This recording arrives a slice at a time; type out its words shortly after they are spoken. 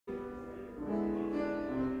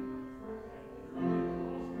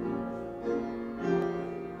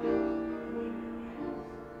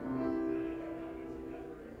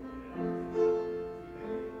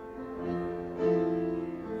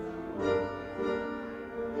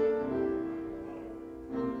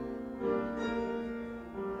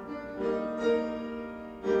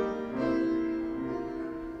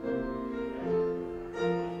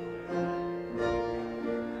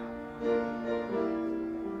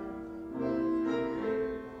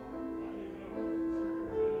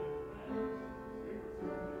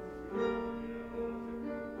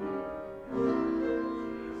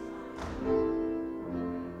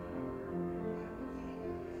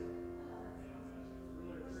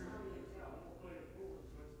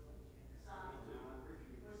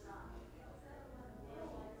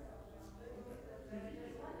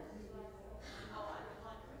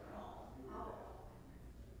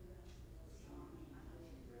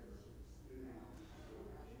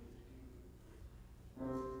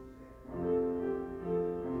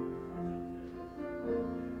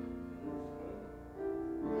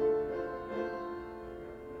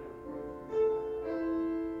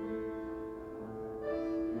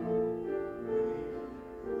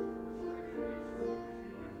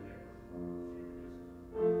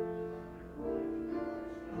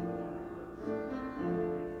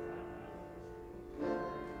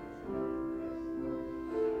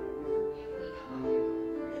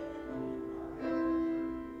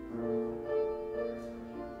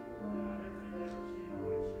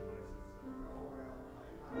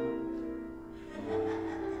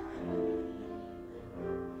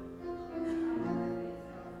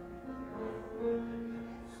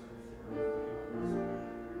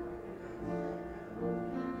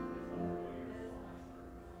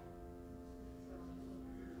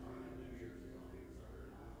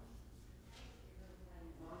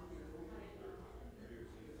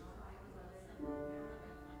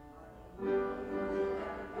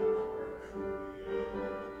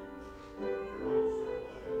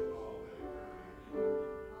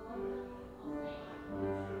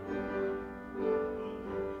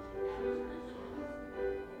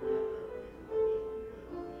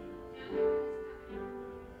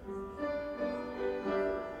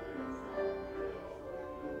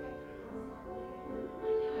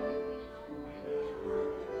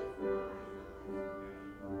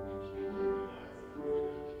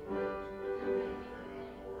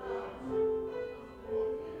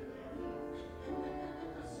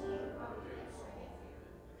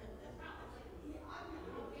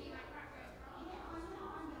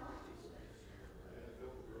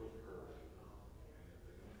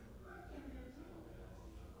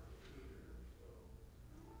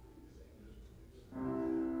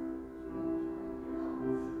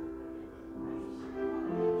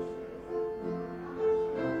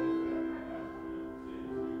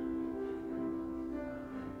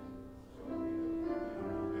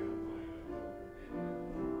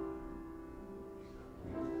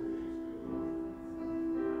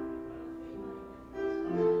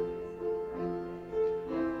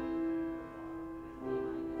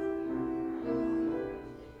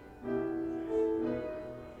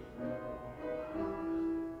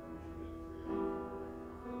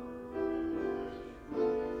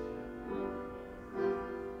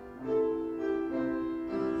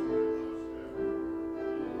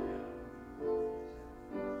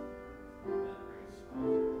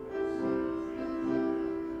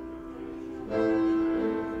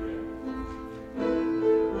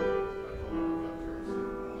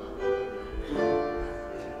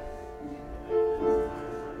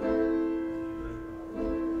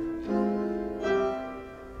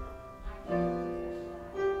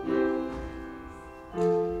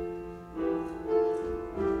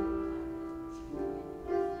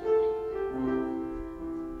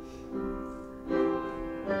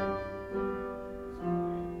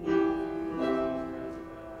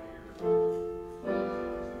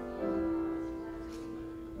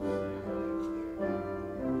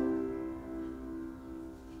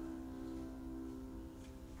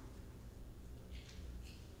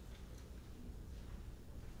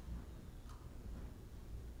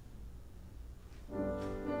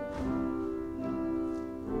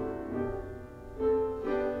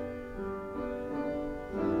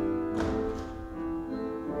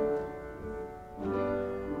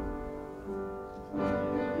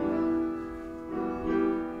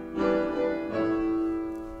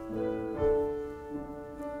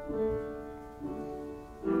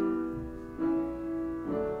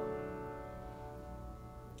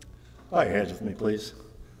Bow your heads with me, please.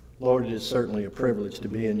 Lord, it is certainly a privilege to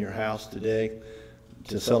be in your house today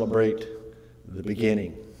to celebrate the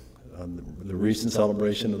beginning, the recent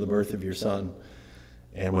celebration of the birth of your Son.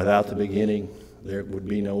 And without the beginning, there would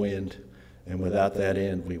be no end. And without that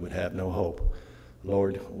end, we would have no hope.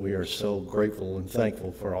 Lord, we are so grateful and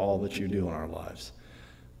thankful for all that you do in our lives.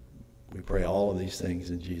 We pray all of these things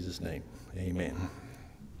in Jesus' name. Amen.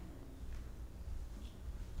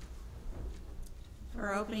 For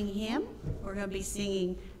our opening hymn, we're going to be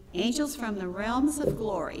singing Angels from the Realms of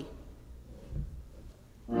Glory.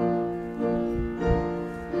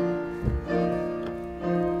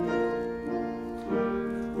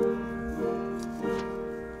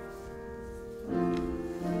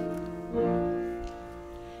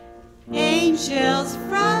 Angels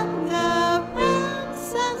from the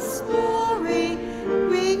realms of glory,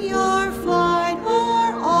 bring your flight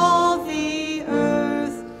o'er all the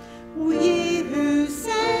earth. We who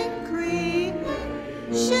sang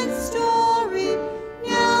creation story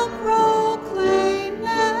now proclaim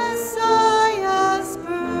Messiah's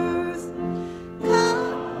birth.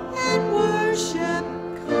 Come and worship,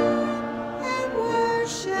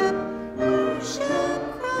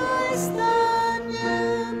 worship Christ the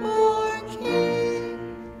newborn King.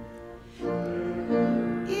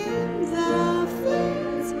 In the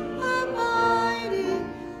fields abiding,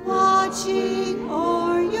 watching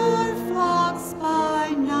o'er your flocks by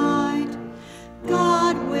night,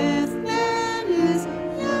 God with man is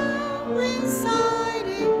now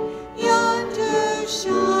residing. Yonder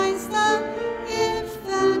shines the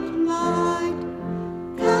infant light.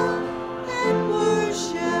 Come and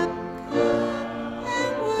worship, come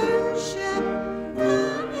and worship,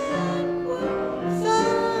 come and worship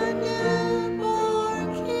the newborn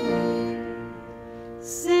King.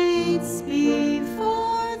 Saints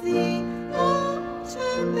before the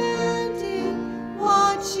altar bending,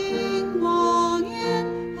 watching long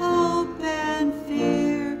in hope and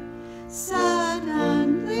fear.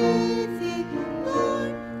 Suddenly the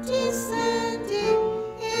Lord descending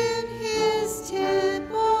in his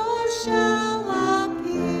temple shall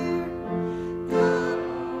appear.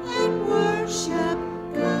 Come and worship,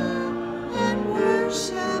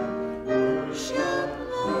 worship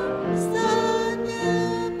Lord, the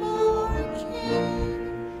newborn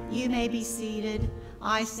King. You may be seated.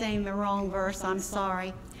 I sang the wrong verse, I'm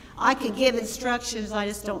sorry. I can give instructions, I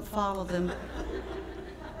just don't follow them.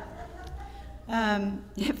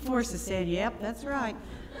 Force is saying, yep, that's right.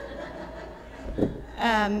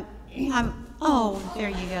 Oh, there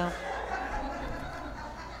you go.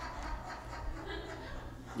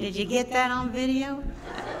 Did you get that on video?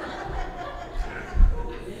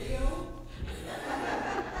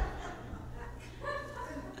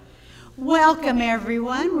 Welcome,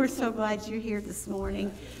 everyone. We're so glad you're here this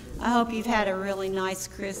morning. I hope you've had a really nice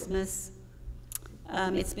Christmas.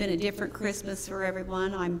 It's been a different Christmas for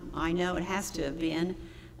everyone. I know it has to have been.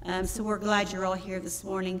 So we're glad you're all here this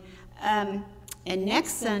morning. And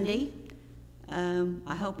next Sunday,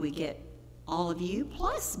 I hope we get all of you,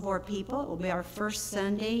 plus more people. It will be our first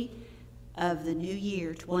Sunday of the new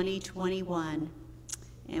year, 2021.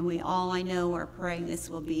 And we all, I know, are praying this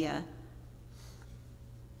will be a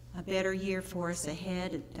better year for us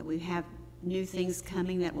ahead, that we have new things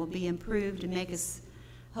coming that will be improved and make us,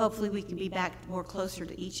 hopefully we can be back more closer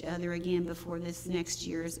to each other again before this next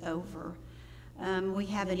year is over. We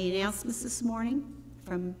have any announcements this morning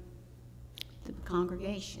from the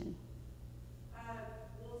congregation?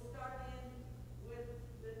 We'll start in with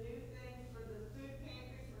the new things for the food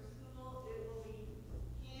pantry for school. It will be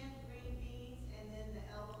canned green beans and then the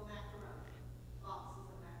elbow macaroni, boxes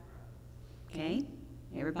of macaroni. Okay.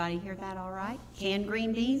 Everybody hear that all right? Canned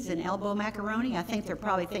green beans and elbow macaroni. I think they're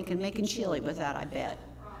probably thinking making chili with that, I bet.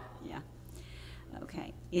 Yeah.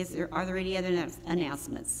 Okay. Are there any other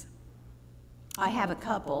announcements? I have a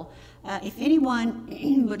couple. If anyone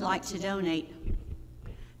would like to donate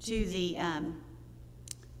to the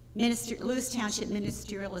Lewis Township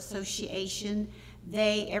Ministerial Association,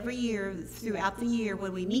 they, every year, throughout the year,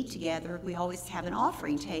 when we meet together, we always have an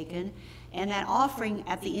offering taken, and that offering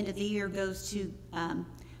at the end of the year goes to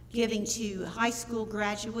giving to high school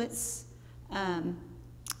graduates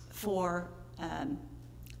for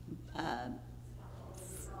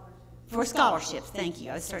scholarships. Thank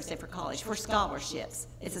you. I was starting to say for college. For scholarships.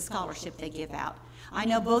 It's a scholarship they give out. I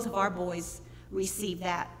know both of our boys received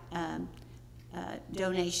that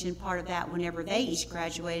donation, part of that, whenever they each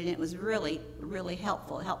graduated, and it was really, really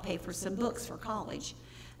helpful. It helped pay for some books for college.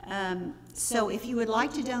 So if you would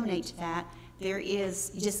like to donate to that, there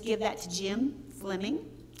is, just give that to Jim Fleming,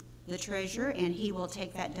 the treasurer, and he will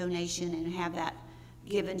take that donation and have that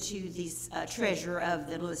given to the treasurer of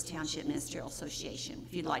the Lewis Township Ministerial Association,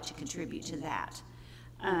 if you'd like to contribute to that.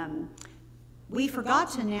 We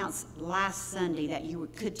forgot to announce last Sunday that you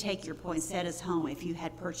could take your poinsettias home if you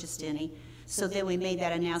had purchased any. So then we made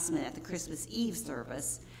that announcement at the Christmas Eve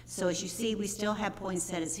service. So as you see, we still have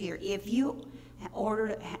poinsettias here. If you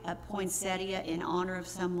ordered a poinsettia in honor of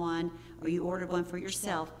someone, or you ordered one for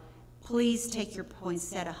yourself, please take your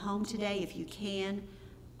poinsettia home today if you can.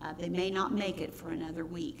 They may not make it for another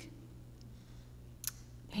week.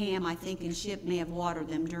 Pam, I think, and Chip may have watered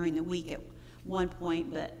them during the week at one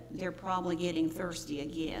point, but they're probably getting thirsty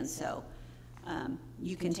again. So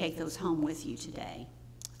you can take those home with you today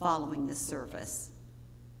following this service.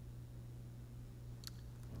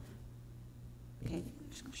 Okay,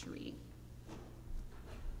 scripture reading.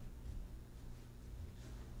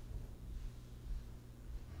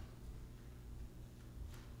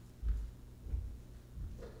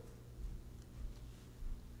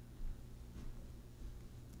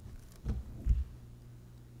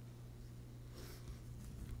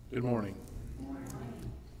 Good morning.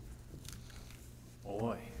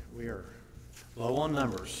 Boy, we are low on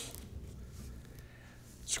numbers.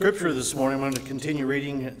 Scripture this morning, I'm going to continue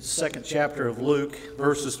reading the second chapter of Luke,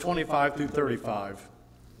 verses 25 through 35.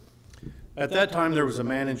 At that time there was a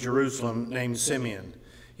man in Jerusalem named Simeon.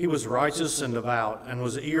 He was righteous and devout and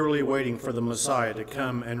was eagerly waiting for the Messiah to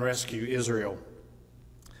come and rescue Israel.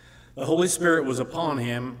 The Holy Spirit was upon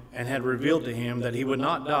him and had revealed to him that he would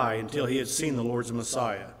not die until he had seen the Lord's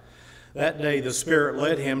Messiah. That day the Spirit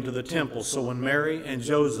led him to the temple, so when Mary and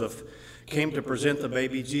Joseph came to present the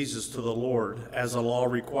baby Jesus to the Lord, as the law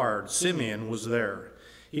required, Simeon was there.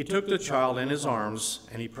 He took the child in his arms,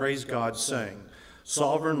 and he praised God, saying,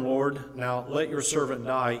 "Sovereign Lord, now let your servant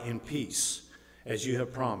die in peace, as you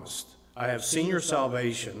have promised. I have seen your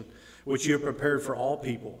salvation, which you have prepared for all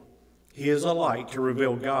people. He is a light to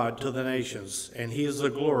reveal God to the nations, and he is the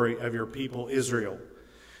glory of your people Israel."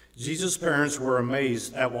 Jesus' parents were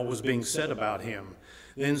amazed at what was being said about him.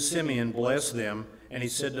 Then Simeon blessed them, and he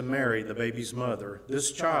said to Mary, the baby's mother,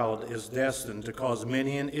 "This child is destined to cause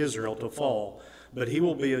many in Israel to fall, but he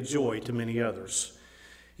will be a joy to many others.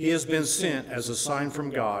 He has been sent as a sign from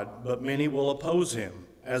God, but many will oppose him.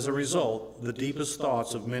 As a result, the deepest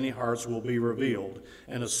thoughts of many hearts will be revealed,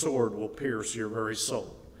 and a sword will pierce your very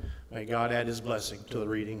soul." May God add his blessing to the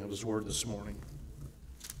reading of his word this morning.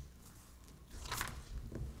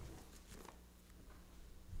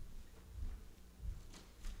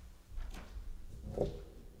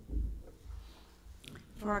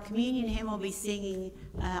 For our communion hymn, we'll be singing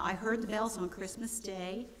 "I Heard the Bells on Christmas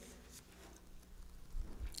Day,"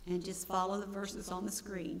 and just follow the verses on the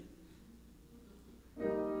screen.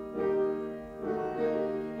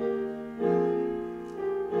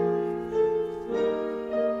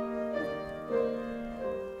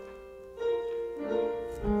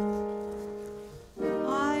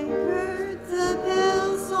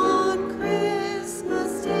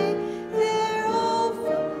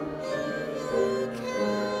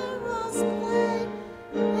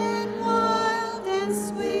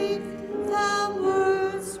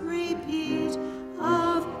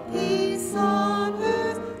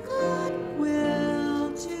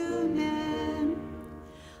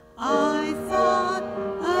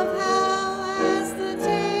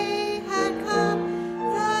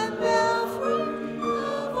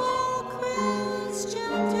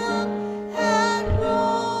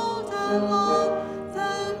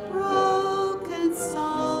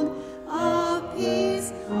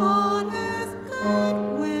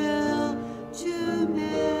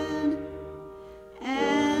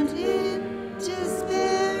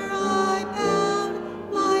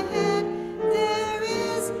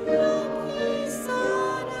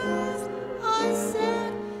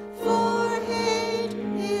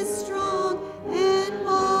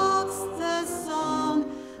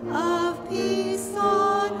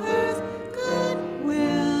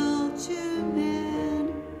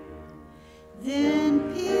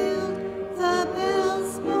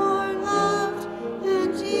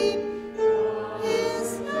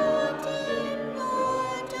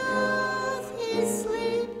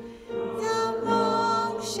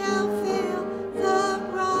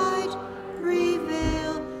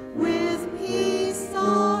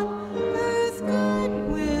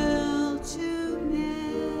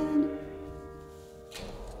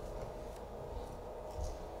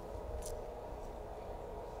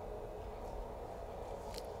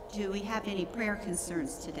 Do we have any prayer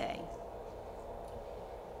concerns today?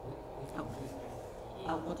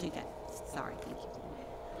 Oh, we'll do that. Sorry, thank you.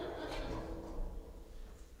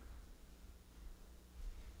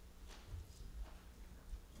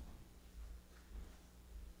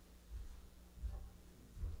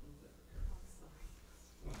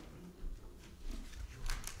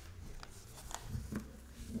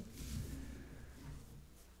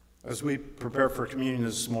 As we prepare for communion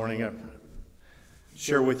this morning, I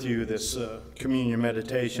share with you this communion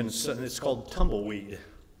meditation. It's called Tumbleweed.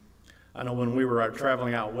 I know when we were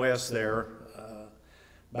traveling out west there,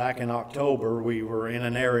 back in October, we were in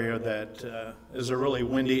an area that is a really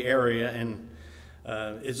windy area, and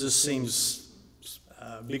it just seems,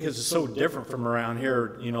 because it's so different from around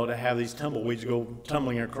here, you know, to have these tumbleweeds go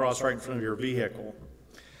tumbling across right in front of your vehicle.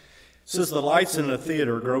 It says the lights in the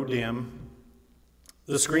theater grow dim,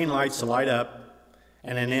 the screen lights light up,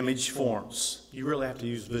 and an image forms. You really have to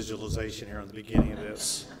use visualization here in the beginning of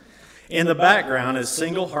this. In the background, a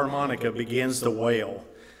single harmonica begins to wail.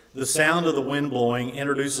 The sound of the wind blowing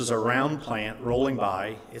introduces a round plant rolling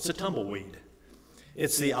by. It's a tumbleweed.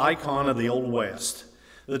 It's the icon of the Old West.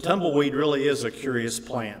 The tumbleweed really is a curious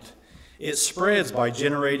plant. It spreads by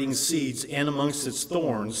generating seeds in amongst its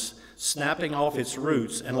thorns, snapping off its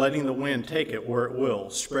roots and letting the wind take it where it will,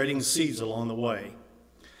 spreading seeds along the way.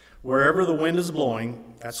 Wherever the wind is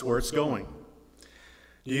blowing, that's where it's going.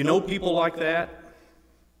 Do you know people like that?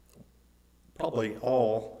 Probably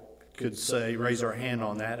all could say, raise our hand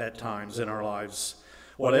on that at times in our lives.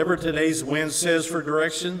 Whatever today's wind says for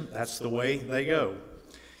direction, that's the way they go.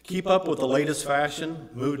 Keep up with the latest fashion,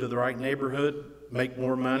 move to the right neighborhood, make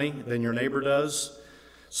more money than your neighbor does.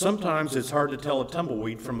 Sometimes it's hard to tell a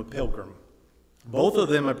tumbleweed from a pilgrim. Both of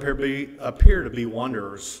them appear to be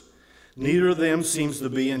wanderers. Neither of them seems to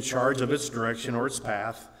be in charge of its direction or its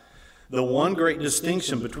path. The one great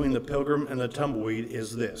distinction between the pilgrim and the tumbleweed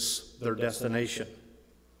is this: their destination.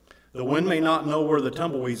 The wind may not know where the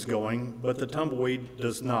tumbleweed's going, but the tumbleweed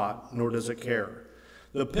does not, nor does it care.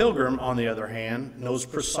 The pilgrim, on the other hand, knows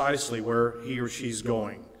precisely where he or she's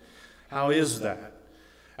going. How is that?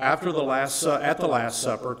 At the Last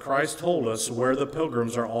Supper, Christ told us where the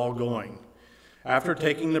pilgrims are all going. After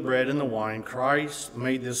taking the bread and the wine, Christ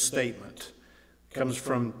made this statement. It comes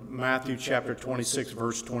from Matthew chapter 26,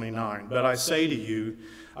 verse 29. But I say to you,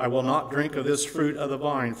 I will not drink of this fruit of the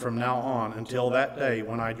vine from now on until that day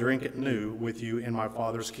when I drink it new with you in my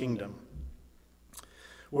Father's kingdom.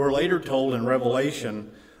 We're later told in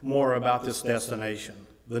Revelation more about this destination,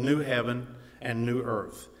 the new heaven and new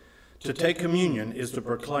earth. To take communion is to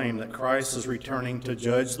proclaim that Christ is returning to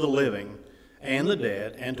judge the living and the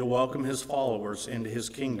dead and to welcome his followers into his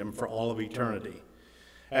kingdom for all of eternity.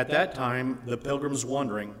 At that time, the pilgrim's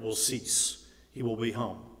wandering will cease. He will be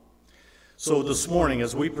home. So this morning,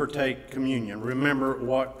 as we partake communion, remember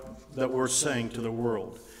that we're saying to the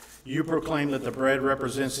world. You proclaim that the bread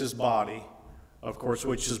represents his body, of course,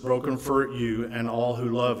 which is broken for you and all who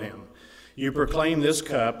love him. You proclaim this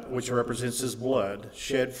cup, which represents his blood,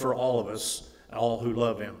 shed for all of us, all who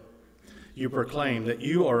love him. You proclaim that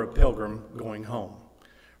you are a pilgrim going home.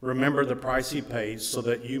 Remember the price he paid so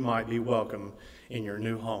that you might be welcome in your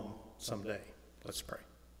new home someday. Let's pray.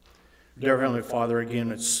 Dear Heavenly Father,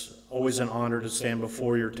 again, it's always an honor to stand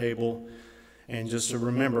before your table and just to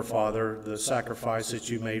remember, Father, the sacrifice that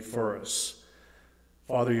you made for us.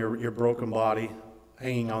 Father, your broken body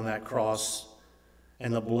hanging on that cross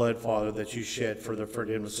and the blood, Father, that you shed for the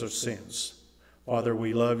forgiveness of sins. Father,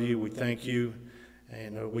 we love you, we thank you,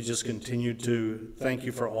 and we just continue to thank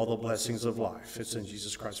you for all the blessings of life. It's in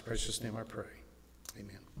Jesus Christ's precious name I pray.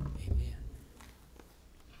 Amen. Amen.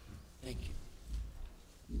 Thank you.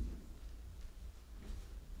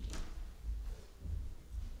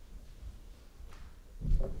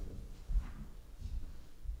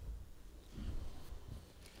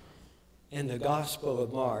 In the Gospel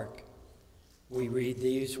of Mark, we read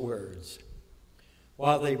these words.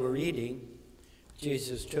 While they were eating,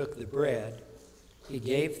 Jesus took the bread, he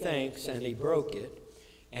gave thanks, and he broke it,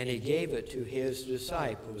 and he gave it to his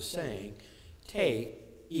disciples, saying, "Take,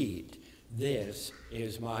 eat, this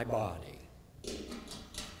is my body."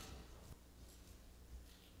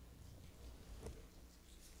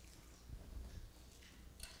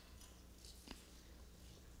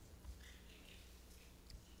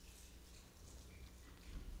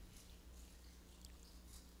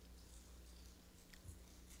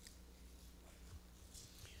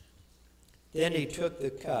 Then he took the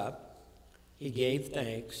cup, he gave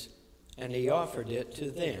thanks, and he offered it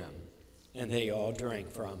to them, and they all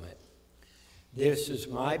drank from it. This is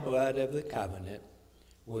my blood of the covenant,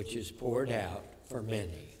 which is poured out for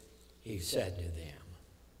many, he said to them.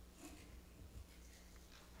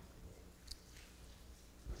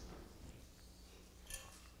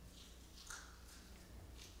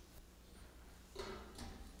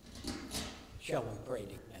 Shall we pray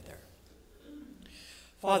together?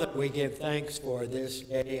 Father, we give thanks for this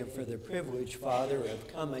day and for the privilege, Father, of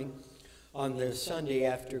coming on this Sunday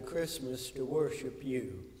after Christmas to worship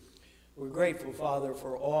you. We're grateful, Father,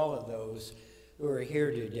 for all of those who are here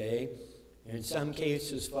today. In some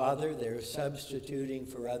cases, Father, they're substituting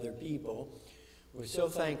for other people. We're so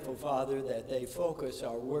thankful, Father, that they focus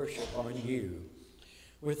our worship on you.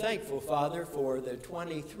 We're thankful, Father, for the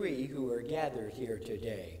 23 who are gathered here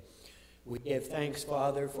today. We give thanks,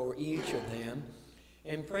 Father, for each of them,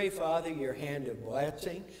 and pray, Father, your hand of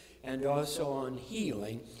blessing and also on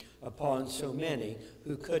healing upon so many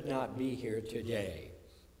who could not be here today.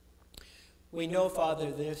 We know,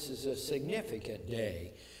 Father, this is a significant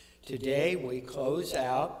day. Today we close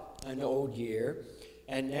out an old year,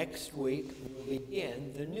 and next week we'll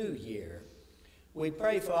begin the new year. We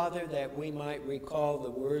pray, Father, that we might recall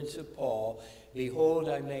the words of Paul, "Behold,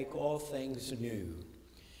 I make all things new."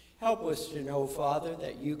 Help us to know, Father,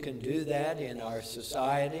 that you can do that in our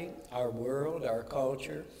society, our world, our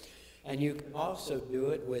culture, and you can also do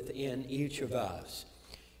it within each of us.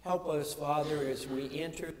 Help us, Father, as we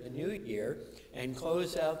enter the new year and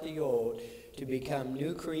close out the old, to become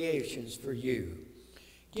new creations for you.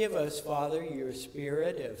 Give us, Father, your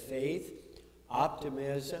spirit of faith,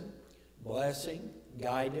 optimism, blessing,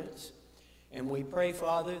 guidance. And we pray,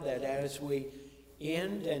 Father, that as we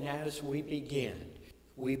end and as we begin,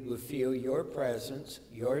 we will feel your presence,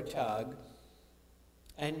 your tug,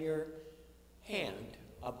 and your hand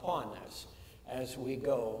upon us as we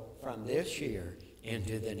go from this year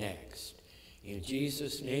into the next. In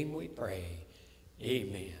Jesus' name we pray.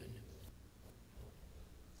 Amen.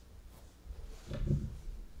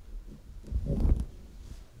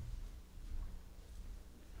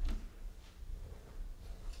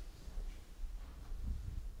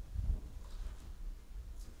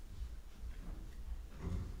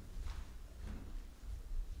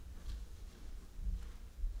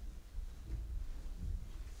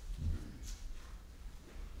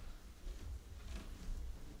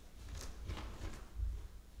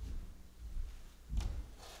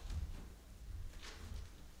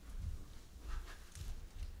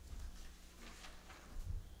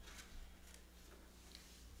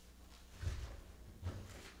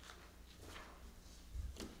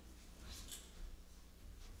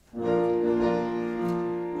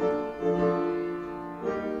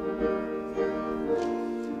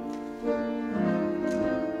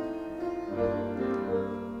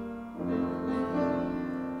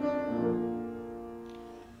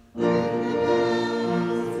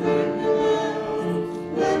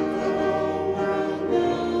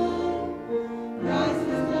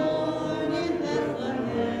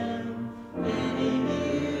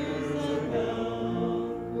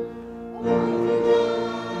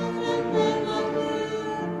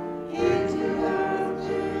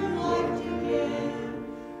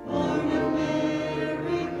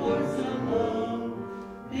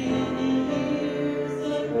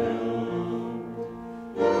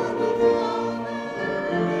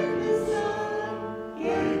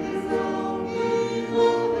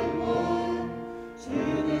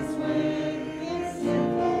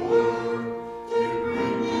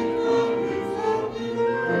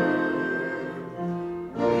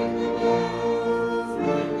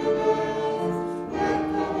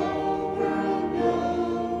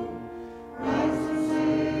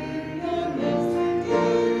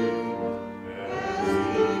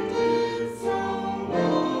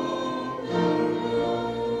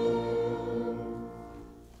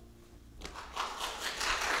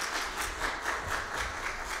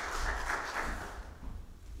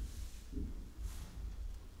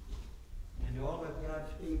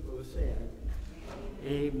 People said,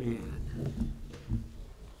 amen.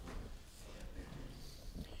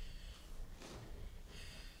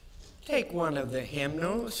 Take one of the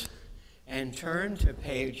hymnals and turn to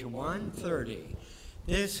page 130.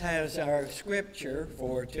 This has our scripture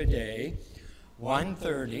for today,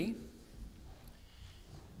 130.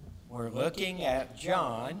 We're looking at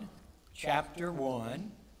John chapter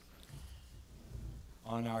 1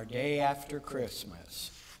 on our day after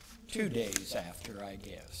Christmas. 2 days after, I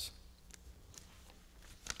guess.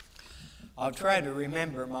 I'll try to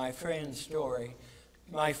remember my friend's story.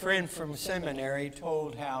 My friend from seminary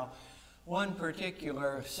told how one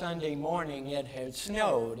particular Sunday morning it had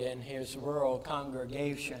snowed in his rural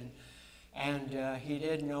congregation, and he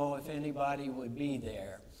didn't know if anybody would be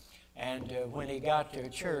there. And when he got to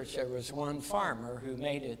church, there was one farmer who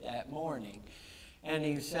made it that morning. And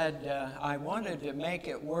he said, I wanted to make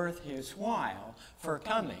it worth his while for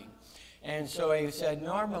coming. And so he said,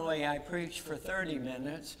 normally I preach for 30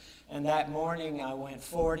 minutes, and that morning I went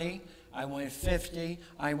 40, I went 50,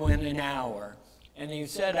 I went an hour. And he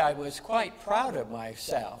said, I was quite proud of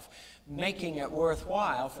myself, making it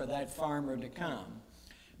worthwhile for that farmer to come.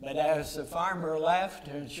 But as the farmer left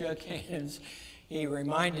and shook hands, he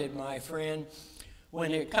reminded my friend,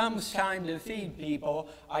 when it comes time to feed people,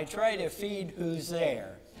 I try to feed who's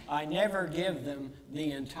there. I never give them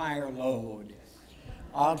the entire load.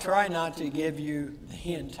 I'll try not to give you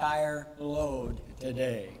the entire load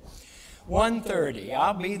today. 1:30,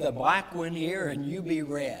 I'll be the black one here and you be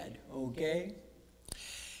red, okay?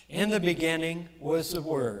 In the beginning was the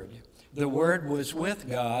Word. The Word was with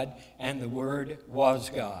God, and the Word was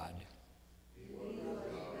God.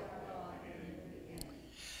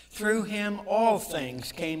 Through him all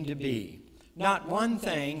things came to be. Not one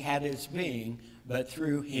thing had its being, but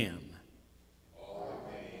through him.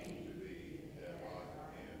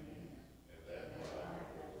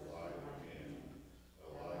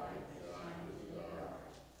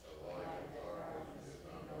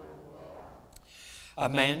 A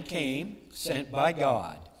man came, sent by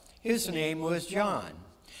God. His name was John.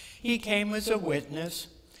 He came as a witness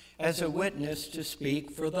to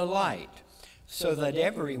speak for the light, so that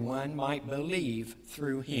everyone might believe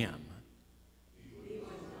through him.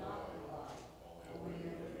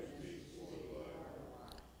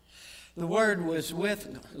 The Word was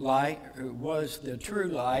with light, was the true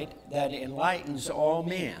light that enlightens all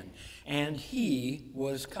men, and he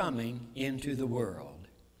was coming into the world.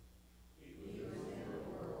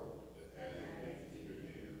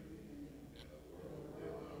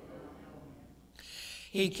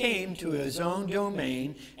 He came to his own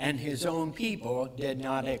domain, and his own people did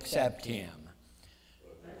not accept him.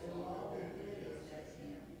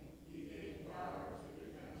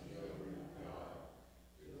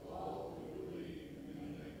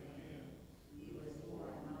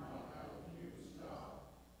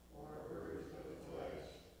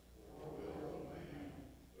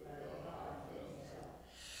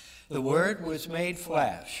 The Word was made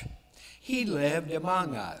flesh. He lived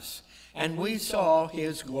among us, and we saw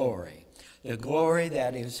his glory, the glory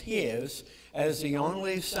that is his as the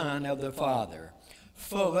only Son of the Father,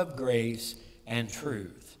 full of grace and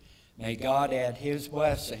truth. May God add his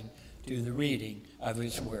blessing to the reading of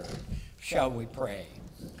his word. Shall we pray?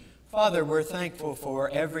 Father, we're thankful for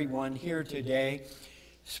everyone here today,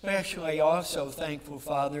 especially also thankful,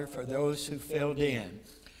 Father, for those who filled in.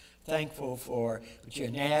 Thankful for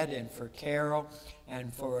Jeanette and for Carol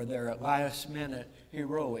and for their last-minute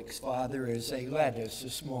heroics, Father, as they led us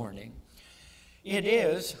this morning. It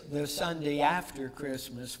is the Sunday after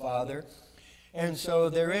Christmas, Father, and so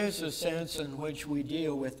there is a sense in which we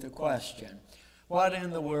deal with the question, what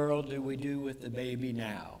in the world do we do with the baby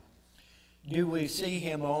now? Do we see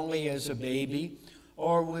him only as a baby,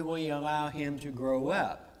 or will we allow him to grow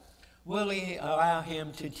up? Will we allow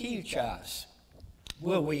him to teach us?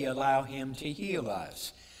 Will we allow him to heal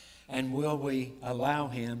us? And will we allow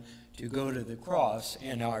him to go to the cross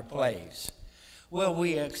in our place? Will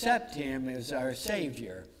we accept him as our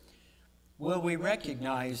Savior? Will we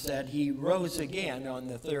recognize that he rose again on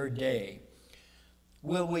the third day?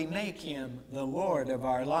 Will we make him the Lord of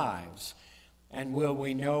our lives? And will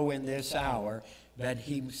we know in this hour that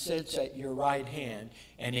he sits at your right hand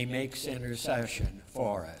and he makes intercession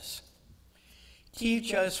for us?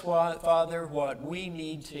 Teach us, Father, what we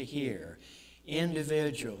need to hear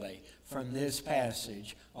individually from this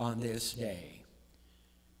passage on this day.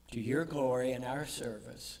 To your glory and our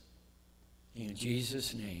service. In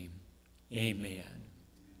Jesus' name, amen.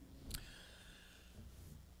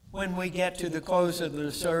 When we get to the close of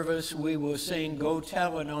the service, we will sing Go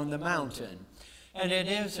Tell It on the Mountain. And it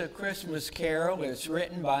is a Christmas carol. It's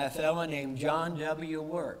written by a fellow named John W.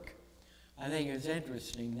 Work. I think it's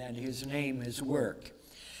interesting that his name is Work.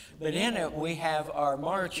 But in it, we have our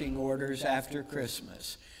marching orders after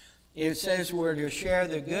Christmas. It says we're to share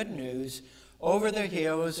the good news over the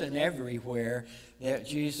hills and everywhere that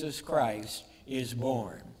Jesus Christ is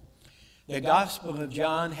born. The Gospel of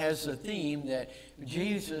John has the theme that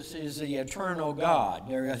Jesus is the eternal God.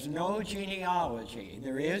 There is no genealogy.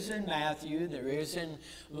 There is in Matthew, there is in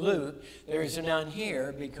Luke, there is none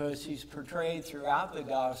here because he's portrayed throughout the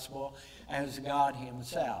Gospel as God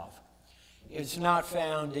himself. It's not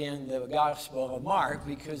found in the Gospel of Mark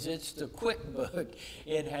because it's the quick book.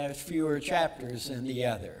 It has fewer chapters than the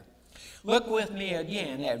other. Look with me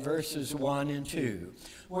again at verses 1 and 2.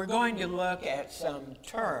 We're going to look at some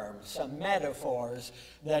terms, some metaphors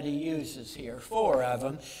that he uses here, 4 of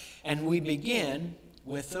them, and we begin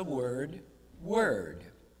with the word, word.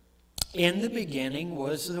 In the beginning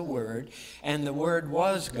was the Word, and the Word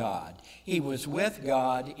was God. He was with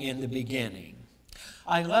God in the beginning.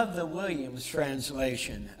 I love the Williams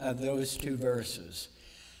translation of those 2 verses.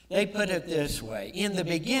 They put it this way: in the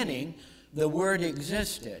beginning, the Word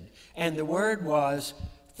existed, and the Word was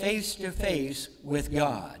face to face with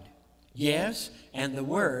God. Yes, and the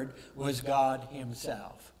Word was God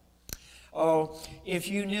himself. Oh, if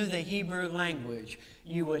you knew the Hebrew language,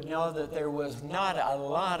 you would know that there was not a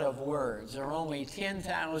lot of words. There are only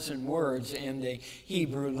 10,000 words in the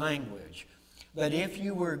Hebrew language. But if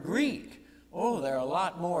you were Greek, oh, there are a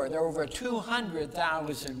lot more. There are over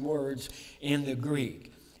 200,000 words in the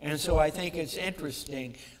Greek. And so I think it's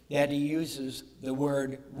interesting that he uses the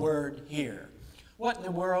word here. What in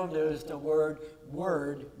the world does the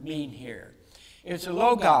word mean here? It's a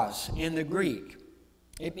logos in the Greek.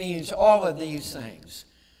 It means all of these things: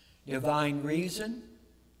 divine reason,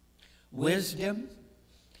 wisdom,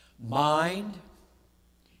 mind,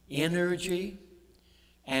 energy,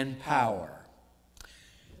 and power.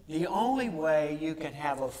 The only way you can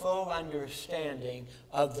have a full understanding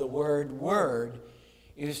of the word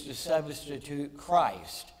is to substitute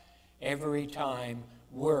Christ every time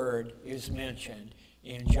word is mentioned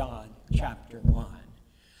in John chapter 1.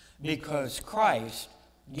 Because Christ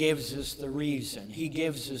gives us the reason. He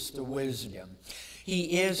gives us the wisdom.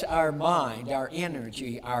 He is our mind, our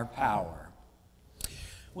energy, our power.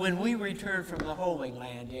 When we returned from the Holy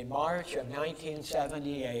Land in March of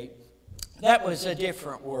 1978, that was a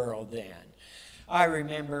different world then. I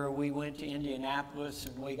remember we went to Indianapolis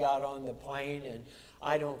and we got on the plane, and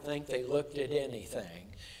I don't think they looked at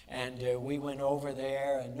anything. And we went over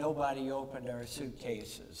there and nobody opened our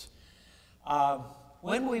suitcases.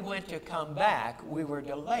 When we went to come back, we were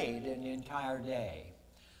delayed an entire day.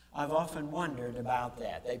 I've often wondered about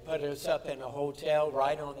that. They put us up in a hotel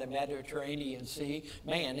right on the Mediterranean Sea.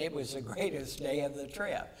 Man, it was the greatest day of the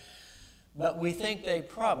trip. But we think they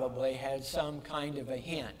probably had some kind of a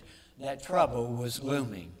hint that trouble was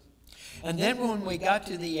looming. And then when we got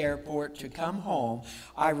to the airport to come home,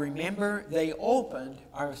 I remember they opened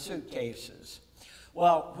our suitcases.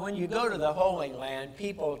 Well, when you go to the Holy Land,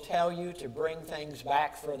 people tell you to bring things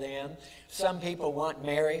back for them. Some people want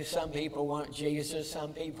Mary, some people want Jesus,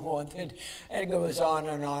 some people want it. And it goes on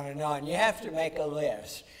and on and on. You have to make a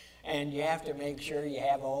list, and you have to make sure you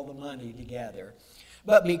have all the money together.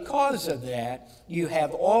 But because of that, you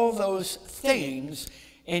have all those things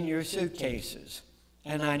in your suitcases.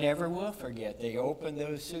 And I never will forget, they opened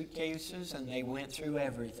those suitcases and they went through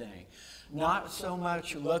everything. Not so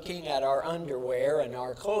much looking at our underwear and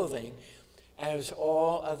our clothing as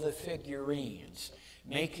all of the figurines,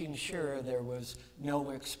 making sure there was no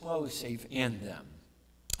explosive in them.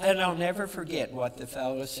 And I'll never forget what the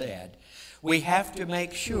fellow said. We have to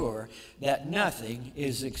make sure that nothing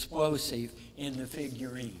is explosive in the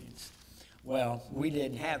figurines. Well, we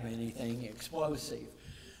didn't have anything explosive.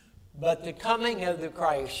 But the coming of the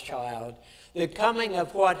Christ child, the coming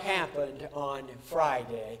of what happened on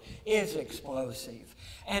Friday is explosive.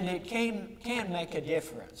 And it can make a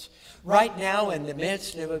difference. Right now, in the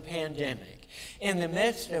midst of a pandemic, in the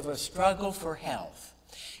midst of a struggle for health,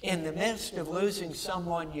 in the midst of losing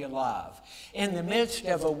someone you love, in the midst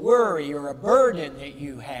of a worry or a burden that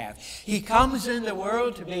you have, he comes in the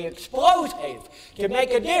world to be explosive, to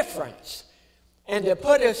make a difference, and to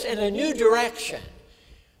put us in a new direction,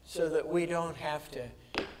 so that we don't have to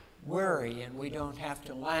worry and we don't have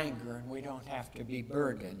to languor and we don't have to be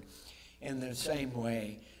burdened in the same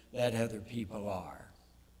way that other people are.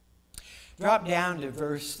 Drop down to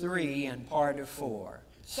verse 3 and part of 4.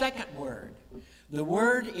 Second word. The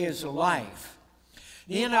word is life.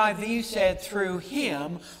 The NIV said, through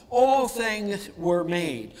him all things were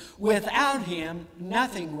made. Without him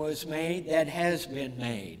nothing was made that has been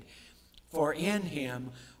made. For in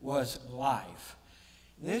him was life.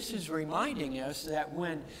 This is reminding us that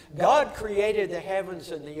when God created the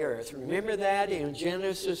heavens and the earth, remember that in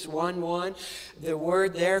Genesis 1:1, the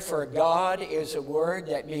word there for God is a word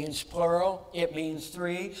that means plural. It means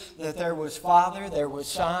three, that there was Father, there was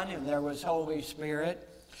Son, and there was Holy Spirit.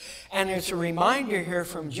 And it's a reminder here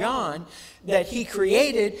from John that he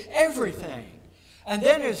created everything. And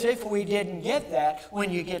then, as if we didn't get that,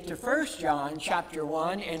 when you get to 1 John chapter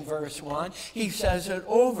 1 and verse 1, he says it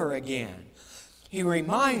over again. He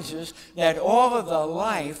reminds us that all of the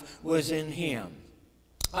life was in him.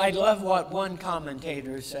 I love what one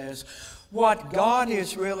commentator says. What God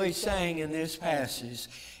is really saying in this passage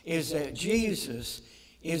is that Jesus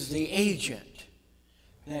is the agent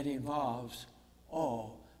that involves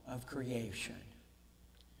all of creation.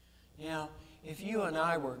 Now, if you and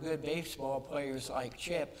I were good baseball players like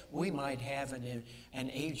Chip, we might have an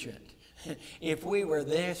agent. If we were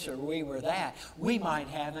this or we were that, we might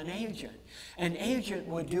have an agent. An agent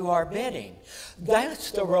would do our bidding.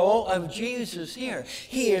 That's the role of Jesus here.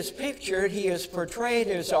 He is pictured, he is portrayed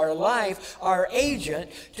as our life, our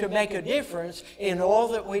agent, to make a difference in all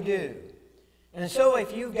that we do. And so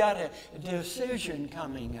if you've got a decision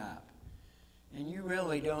coming up, and you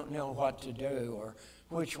really don't know what to do or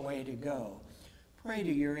which way to go, pray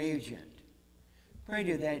to your agent. Pray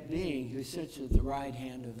to that being who sits at the right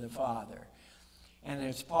hand of the Father. And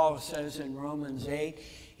as Paul says in Romans 8,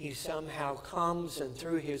 he somehow comes and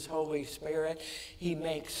through his Holy Spirit, he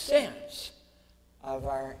makes sense of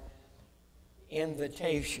our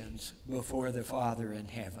invitations before the Father in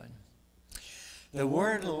heaven. The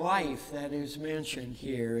word life that is mentioned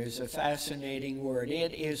here is a fascinating word.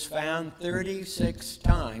 It is found 36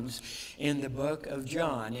 times in the book of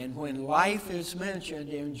John. And when life is mentioned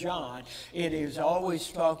in John, it is always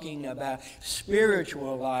talking about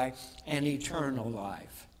spiritual life and eternal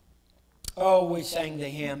life. Oh, we sang the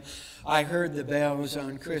hymn, "I Heard the Bells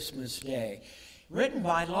on Christmas Day," written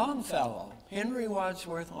by Longfellow, Henry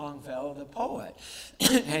Wadsworth Longfellow, the poet.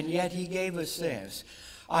 And yet he gave us this.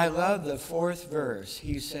 I love the fourth verse.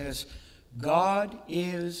 He says, God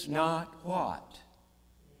is not what?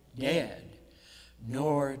 Dead,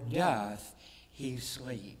 nor doth he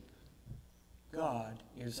sleep. God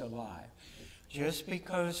is alive. Just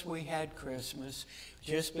because we had Christmas,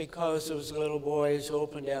 just because those little boys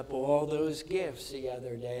opened up all those gifts the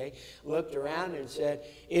other day, looked around and said,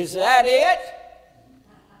 is that it?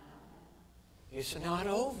 It's not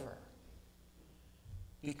over.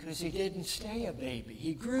 Because he didn't stay a baby.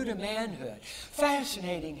 He grew to manhood.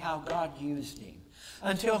 Fascinating how God used him.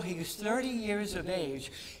 Until he's 30 years of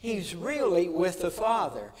age, he's really with the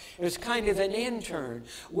Father. As kind of an intern,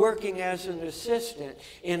 working as an assistant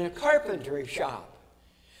in a carpentry shop.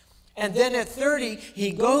 And then at 30,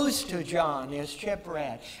 he goes to John, as Chip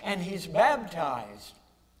read, and he's baptized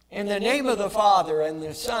in the name of the Father and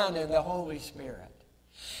the Son and the Holy Spirit.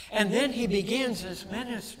 And then he begins his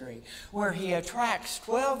ministry where he attracts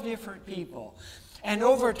 12 different people. And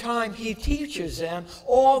over time, he teaches them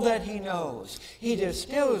all that he knows. He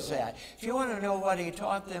distills that. If you want to know what he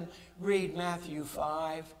taught them, read Matthew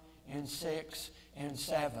 5 and 6 and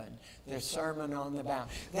 7, the Sermon on the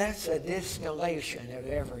Mount. That's a distillation of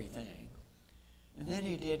everything. And then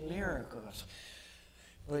he did miracles.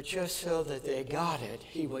 But just so that they got it,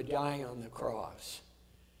 he would die on the cross.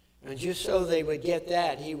 And just so they would get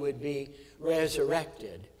that, he would be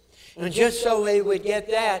resurrected. And just so they would get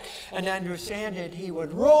that and understand it, he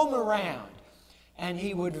would roam around and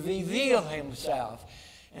he would reveal himself.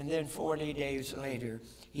 And then 40 days later,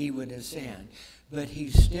 he would ascend. But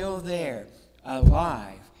he's still there,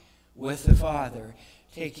 alive, with the Father,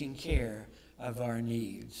 taking care of our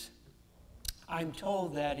needs. I'm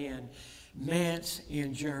told that in Mainz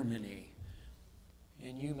in Germany,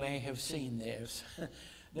 and you may have seen this,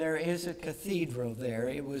 there is a cathedral there.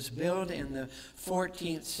 It was built in the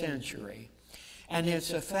 14th century. And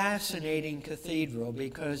it's a fascinating cathedral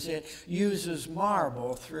because it uses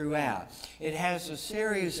marble throughout. It has a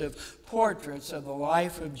series of portraits of the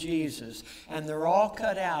life of Jesus, and they're all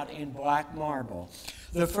cut out in black marble.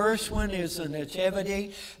 The first one is the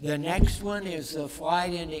Nativity. The next one is the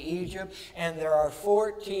flight into Egypt, and there are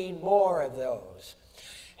 14 more of those.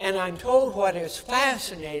 And I'm told what is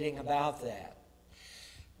fascinating about that.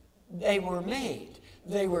 They were made.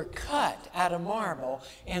 They were cut out of marble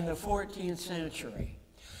in the 14th century.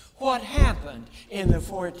 What happened in the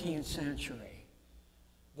 14th century?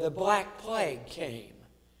 The Black Plague came,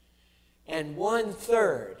 and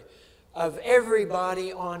 1/3 of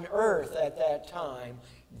everybody on earth at that time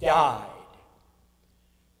died.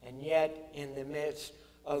 And yet, in the midst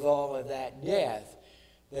of all of that death,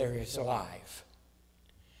 there is life.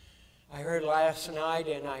 I heard last night,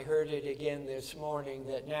 and I heard it again this morning,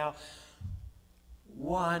 that now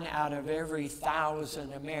 1 out of every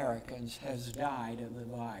 1,000 Americans has died of the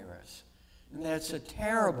virus. And that's a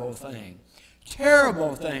terrible thing.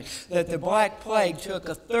 Terrible thing that the Black Plague took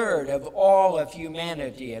 1/3 of all of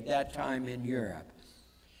humanity at that time in Europe.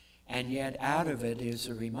 And yet out of it is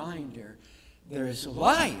a reminder there's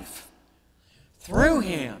life through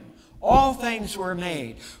him. All things were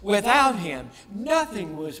made. Without him,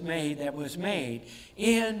 nothing was made that was made.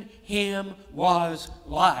 In him was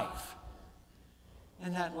life.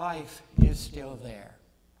 And that life is still there.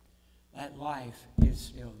 That life is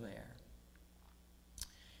still there.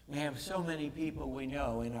 We have so many people we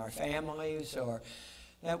know in our families or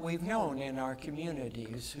that we've known in our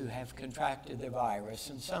communities who have contracted the virus,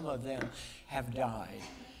 and some of them have died.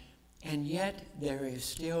 And yet there is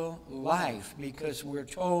still life, because we're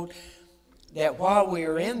told that while we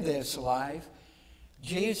are in this life,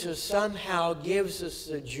 Jesus somehow gives us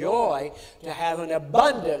the joy to have an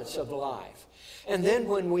abundance of life. And then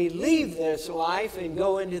when we leave this life and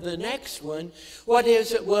go into the next one, what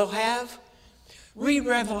is it we'll have? Read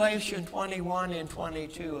Revelation 21 and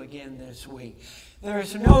 22 again this week. There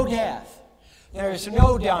is no death. There is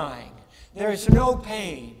no dying. There's no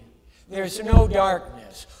pain. There's no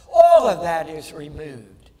darkness. All of that is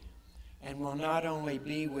removed. And will not only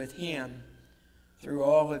be with him through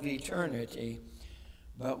all of eternity,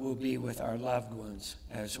 but will be with our loved ones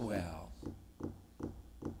as well.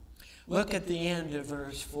 Look at the end of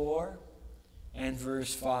verse 4 and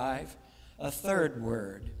verse 5. A third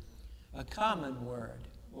word, a common word,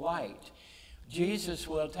 light. Jesus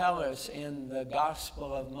will tell us in the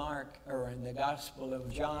Gospel of Mark, or in the Gospel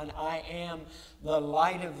of John, I am the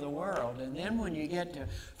light of the world. And then when you get to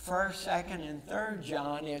 1st, 2nd, and 3rd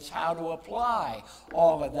John, it's how to apply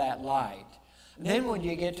all of that light. And then when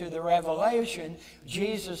you get to the Revelation,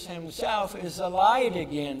 Jesus himself is the light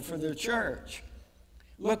again for the church.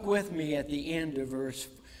 Look with me at the end of verse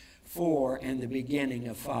 4 and the beginning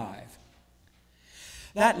of 5.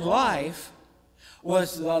 That life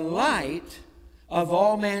was the light of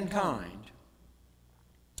all mankind.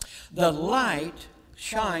 The light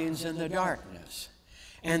shines in the darkness,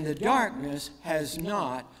 and the darkness has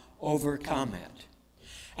not overcome it.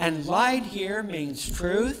 And light here means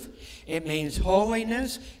truth, it means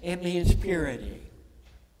holiness, it means purity.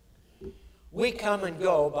 We come and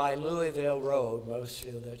go by Louisville Road most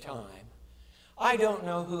of the time. I don't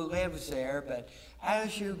know who lives there, but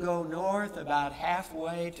as you go north about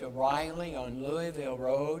halfway to Riley on Louisville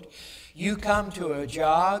Road, you come to a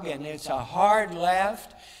jog and it's a hard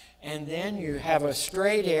left, and then you have a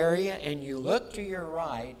straight area and you look to your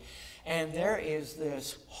right, and there is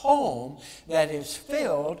this home that is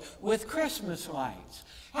filled with Christmas lights.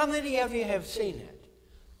 How many of you have seen it?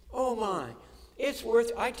 Oh my, it's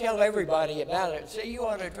worth, I tell everybody about it, say you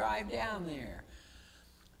ought to drive down there.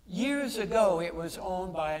 Years ago, it was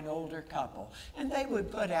owned by an older couple, and they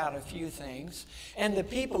would put out a few things, and the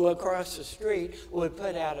people across the street would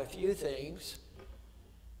put out a few things.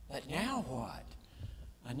 But now what?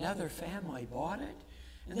 Another family bought it,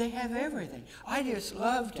 and they have everything. I just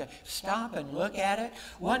love to stop and look at it.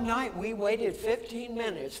 One night, we waited 15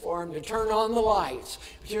 minutes for them to turn on the lights,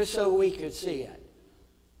 just so we could see it.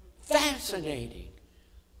 Fascinating.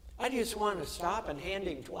 I just want to stop and hand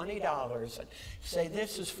him $20 and say,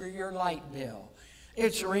 this is for your light bill.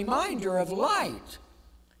 It's a reminder of light.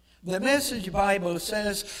 The Message Bible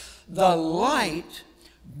says, the light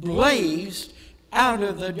blazed out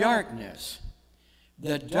of the darkness.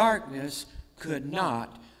 The darkness could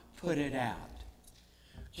not put it out.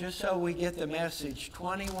 Just so we get the message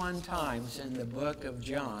 21 times in the book of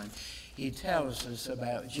John, he tells us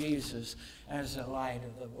about Jesus as the light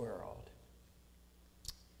of the world.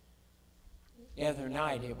 The other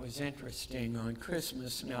night, it was interesting, on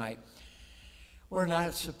Christmas night, we're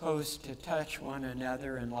not supposed to touch one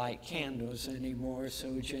another and light candles anymore,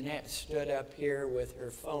 so Jeanette stood up here with her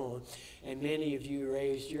phone, and many of you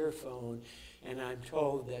raised your phone, and I'm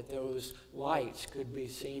told that those lights could be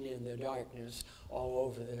seen in the darkness all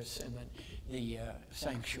over the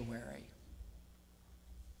sanctuary.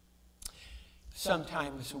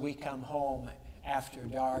 Sometimes we come home after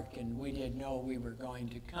dark, and we didn't know we were going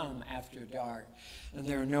to come after dark, and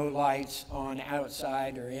there are no lights on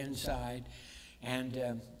outside or inside.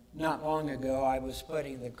 And not long ago, I was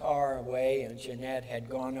putting the car away, and Jeanette had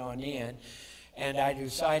gone on in, and I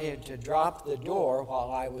decided to drop the door while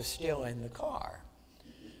I was still in the car.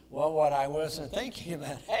 Well, what I wasn't thinking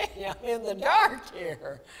about, hey, I'm in the dark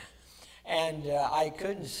here. And I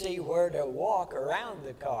couldn't see where to walk around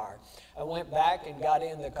the car. I went back and got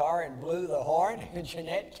in the car and blew the horn, and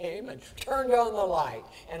Jeanette came and turned on the light,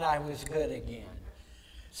 and I was good again.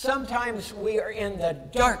 Sometimes we are in the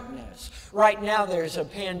darkness. Right now there's a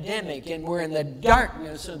pandemic, and we're in the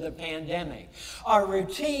darkness of the pandemic. Our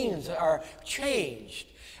routines are changed,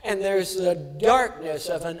 and there's the darkness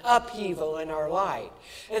of an upheaval in our life.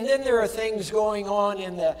 And then there are things going on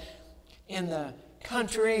in the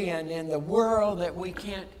country and in the world that we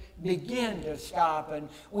can't begin to stop, and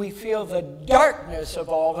we feel the darkness of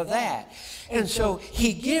all of that. And so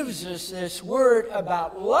he gives us this word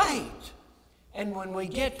about light. And when we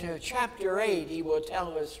get to chapter 8, he will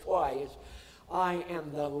tell us twice, I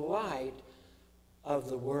am the light of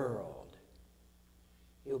the world.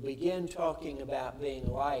 He'll begin talking about being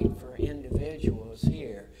light for individuals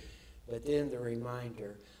here, but then the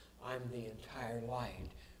reminder, I'm the entire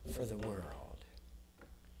light for the world.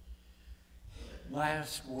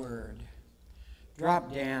 Last word.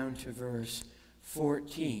 Drop down to verse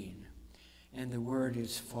 14, and the word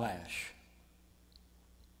is flesh.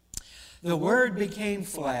 The Word became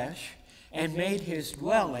flesh and made his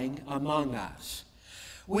dwelling among us.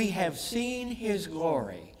 We have seen his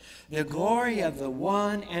glory, the glory of the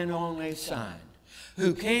one and only Son,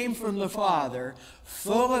 who came from the Father,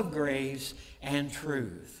 full of grace and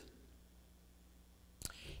truth.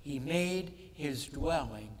 He made his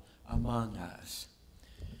dwelling among us.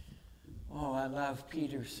 Oh, I love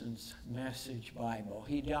Peterson's Message Bible.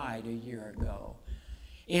 He died a year ago.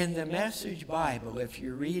 In the Message Bible, if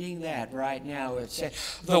you're reading that right now, it says,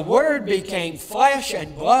 the Word became flesh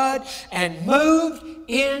and blood and moved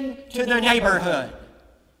into the neighborhood.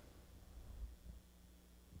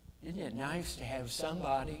 Isn't it nice to have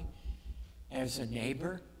somebody as a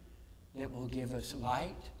neighbor that will give us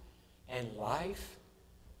light and life?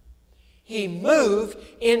 He moved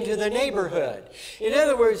into the neighborhood. In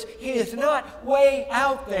other words, he is not way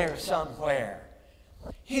out there somewhere.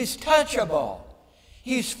 He's touchable.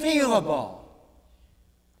 He's feelable.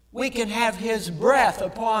 We can have his breath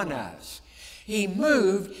upon us. He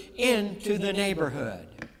moved into the neighborhood.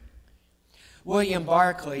 William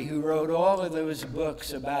Barclay, who wrote all of those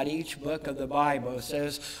books about each book of the Bible,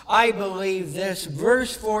 says, I believe this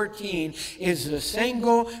verse 14 is the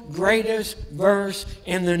single greatest verse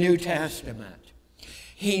in the New Testament.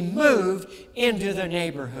 He moved into the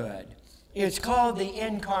neighborhood. It's called the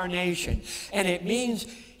incarnation, and it means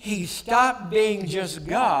he stopped being just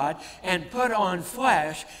God and put on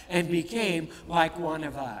flesh and became like one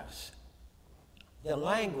of us. The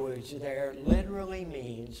language there literally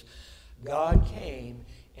means God came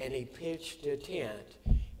and he pitched a tent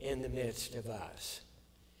in the midst of us.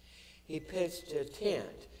 He pitched a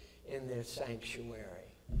tent in this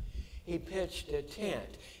sanctuary. He pitched a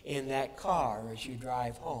tent in that car as you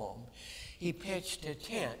drive home. He pitched a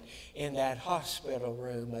tent in that hospital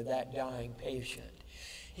room of that dying patient.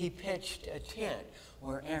 He pitched a tent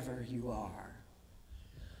wherever you are.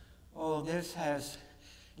 Oh, this has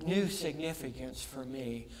new significance for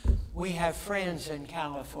me. We have friends in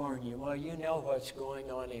California. Well, you know what's going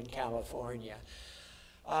on in California.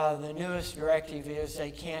 The newest directive is they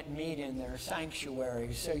can't meet in their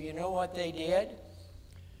sanctuary. So you know what they did?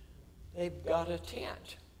 They've got a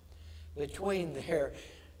tent between their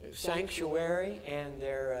sanctuary and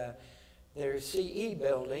their CE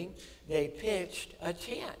building. They pitched a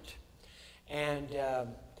tent. And a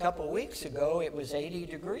couple weeks ago, it was 80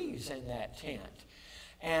 degrees in that tent.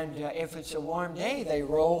 And if it's a warm day, they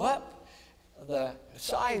roll up the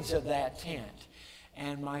sides of that tent.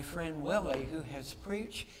 And my friend Willie, who has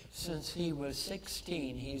preached since he was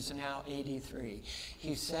 16, he's now 83,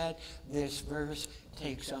 he said this verse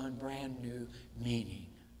takes on brand new meaning.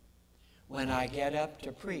 When I get up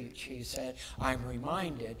to preach, he said, I'm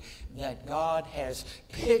reminded that God has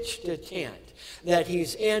pitched a tent, that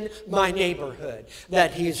he's in my neighborhood,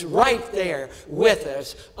 that he's right there with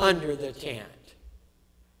us under the tent.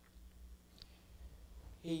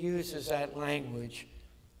 He uses that language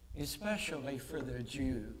especially for the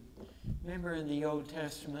Jew. Remember in the Old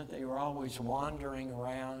Testament, they were always wandering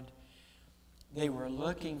around. They were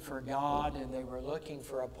looking for God and they were looking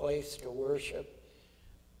for a place to worship.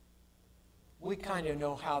 We kind of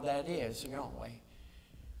know how that is, don't we?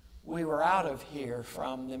 We were out of here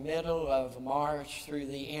from the middle of March through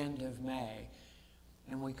the end of May,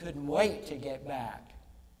 and we couldn't wait to get back.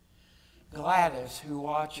 Gladys, who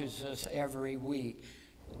watches us every week,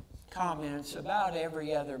 comments about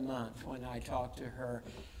every other month when I talk to her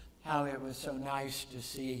how it was so nice to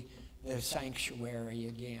see the sanctuary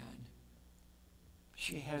again.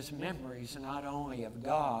 She has memories not only of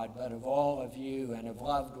God, but of all of you and of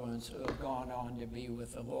loved ones who have gone on to be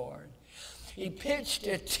with the Lord. He pitched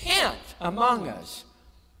a tent among us.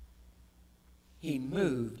 He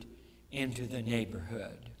moved into the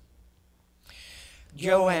neighborhood.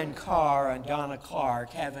 Joanne Carr and Donna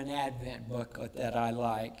Clark have an Advent booklet that I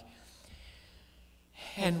like.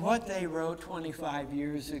 And what they wrote 25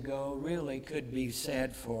 years ago really could be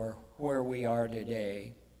said for where we are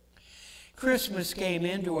today. Christmas came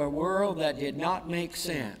into a world that did not make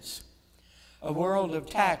sense. A world of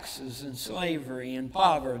taxes and slavery and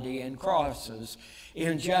poverty and crosses,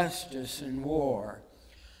 injustice and war.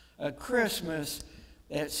 A Christmas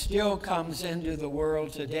that still comes into the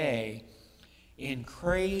world today in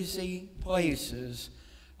crazy places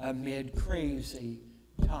amid crazy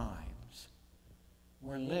times.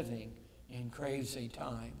 We're living in crazy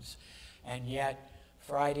times. And yet,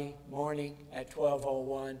 Friday morning at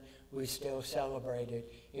 12:01, we still celebrated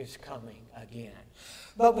his coming again.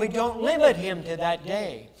 But we don't limit him to that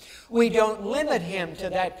day. We don't limit him to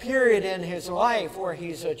that period in his life where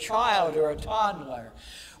he's a child or a toddler.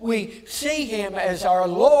 We see him as our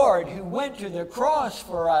Lord who went to the cross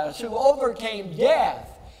for us, who overcame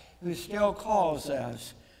death, who still calls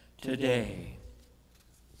us today.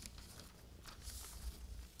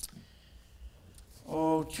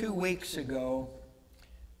 Oh, 2 weeks ago,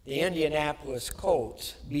 the Indianapolis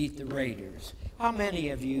Colts beat the Raiders. How many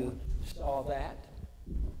of you saw that?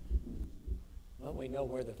 Well, we know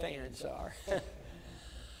where the fans are.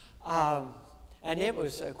 And it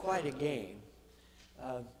was quite a game.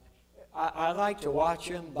 I like to watch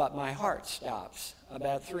them, but my heart stops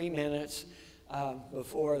about 3 minutes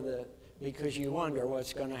because you wonder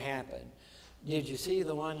what's going to happen. Did you see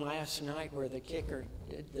the one last night where the kicker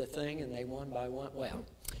did the thing and they won by one? Well,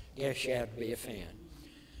 guess you have to be a fan.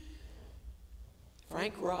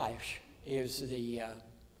 Frank Reich is the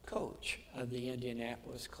coach of the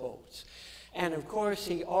Indianapolis Colts. And of course,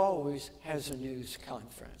 he always has a news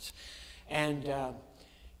conference. And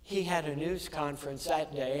he had a news conference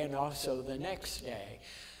that day and also the next day.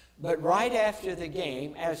 But right after the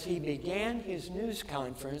game, as he began his news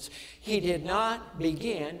conference, he did not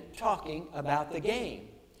begin talking about the game.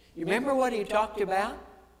 You remember what he talked about?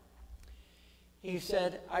 He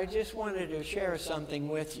said, I just wanted to share something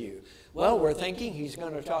with you. Well, we're thinking he's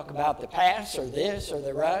going to talk about the past or this or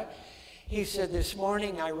the right. He said, this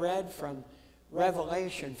morning I read from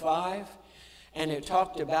Revelation 5, and it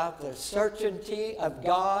talked about the certainty of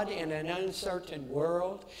God in an uncertain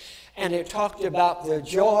world. And it talked about the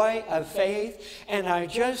joy of faith. And I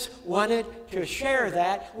just wanted to share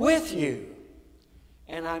that with you.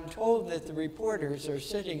 And I'm told that the reporters are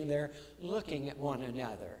sitting there looking at one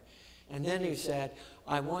another. And then he said,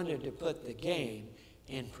 I wanted to put the game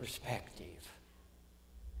in perspective.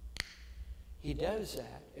 He does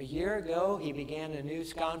that. A year ago, he began a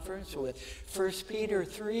news conference with 1 Peter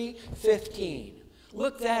 3:15.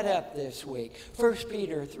 Look that up this week. 1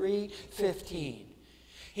 Peter 3:15.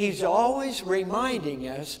 He's always reminding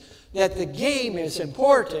us that the game is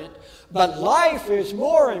important, but life is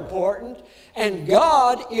more important, and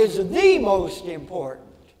God is the most important.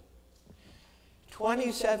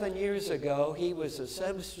 27 years ago, he was a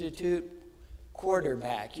substitute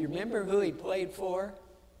quarterback. You remember who he played for?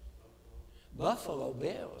 Buffalo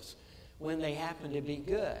Bills, when they happened to be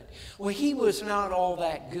good. Well, he was not all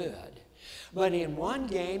that good. But in one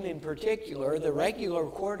game in particular, the regular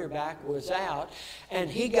quarterback was out, and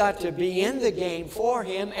he got to be in the game for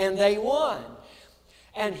him, and they won.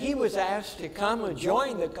 And he was asked to come and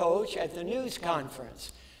join the coach at the news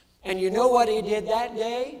conference. And you know what he did that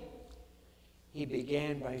day? He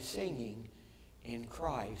began by singing, In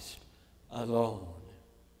Christ Alone.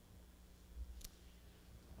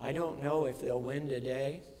 I don't know if they'll win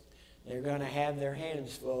today. They're going to have their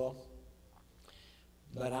hands full.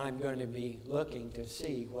 But I'm going to be looking to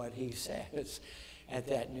see what he says at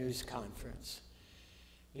that news conference,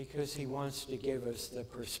 because he wants to give us the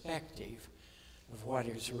perspective of what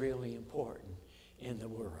is really important in the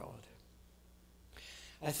world.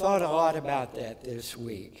 I thought a lot about that this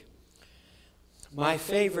week. My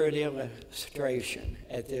favorite illustration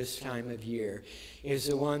at this time of year is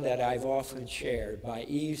the one that I've often shared by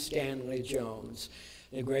E. Stanley Jones,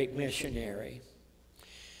 the great missionary.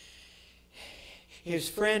 His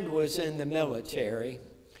friend was in the military,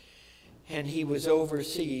 and he was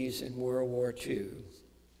overseas in World War II.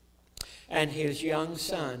 And his young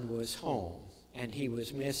son was home, and he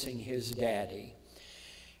was missing his daddy.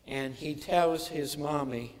 And he tells his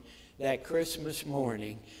mommy that Christmas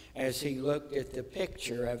morning, as he looked at the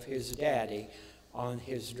picture of his daddy on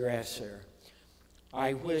his dresser,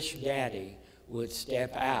 I wish Daddy would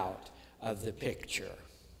step out of the picture.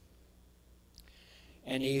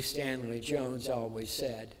 And E. Stanley Jones always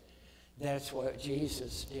said, that's what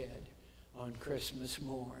Jesus did on Christmas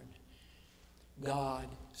morn. God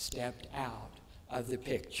stepped out of the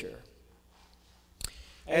picture.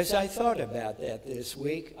 As I thought about that this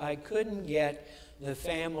week, I couldn't get the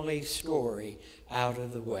family story out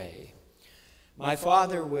of the way. My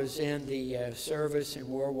father was in the service in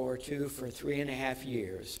World War II for 3.5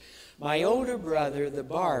 years. My older brother, the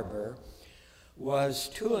barber, was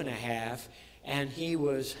 2.5, and he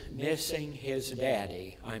was missing his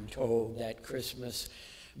daddy, I'm told, that Christmas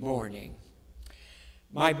morning.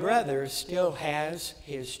 My brother still has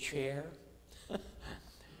his chair.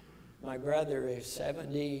 My brother is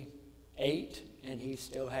 78, and he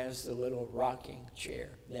still has the little rocking chair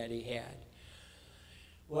that he had.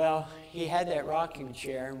 Well, he had that rocking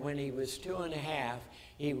chair, and when he was 2.5,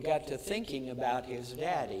 he got to thinking about his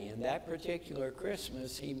daddy. And that particular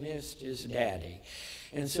Christmas, he missed his daddy.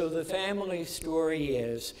 And so the family story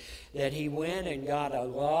is that he went and got a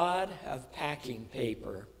lot of packing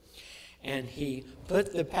paper. And he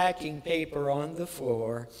put the packing paper on the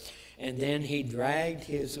floor, and then he dragged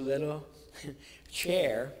his little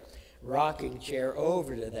chair, rocking chair,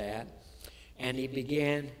 over to that, and he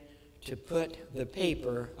began to put the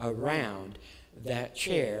paper around that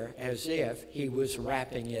chair as if he was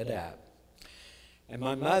wrapping it up. And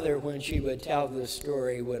my mother, when she would tell this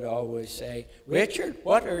story, would always say, Richard,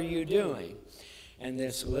 what are you doing? And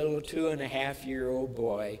this little 2.5-year-old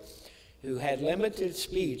boy who had limited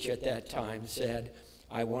speech at that time said,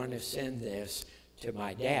 "I want to send this to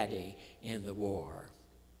my daddy in the war."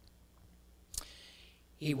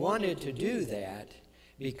 He wanted to do that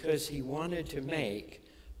because he wanted to make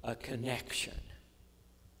a connection.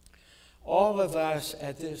 All of us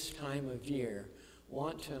at this time of year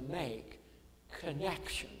want to make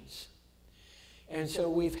connections. And so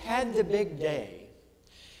we've had the big day.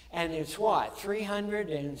 And it's what,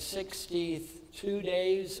 362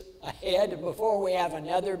 days ahead before we have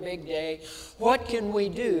another big day? What can we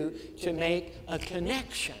do to make a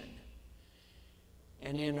connection?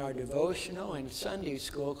 And in our devotional and Sunday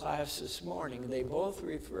school class this morning, they both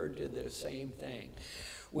referred to the same thing.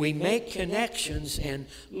 We make connections in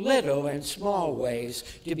little and small ways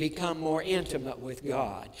to become more intimate with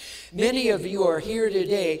God. Many of you are here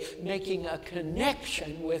today making a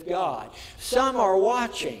connection with God. Some are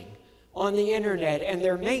watching on the internet and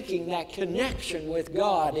they're making that connection with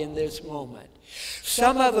God in this moment.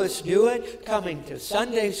 Some of us do it coming to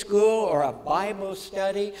Sunday school or a Bible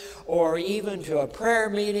study or even to a prayer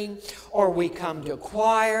meeting, or we come to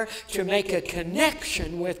choir to make a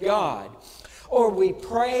connection with God. Or we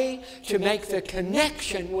pray to make the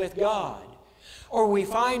connection with God. Or we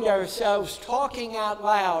find ourselves talking out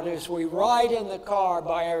loud as we ride in the car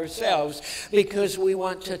by ourselves because we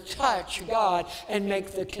want to touch God and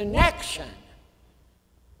make the connection.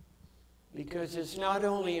 Because it's not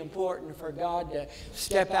only important for God to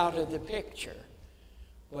step out of the picture,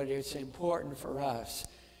 but it's important for us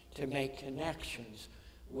to make connections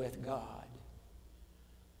with God.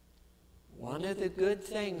 One of the good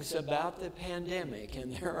things about the pandemic,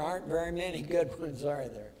 and there aren't very many good ones, are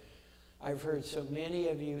there? I've heard so many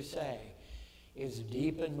of you say, is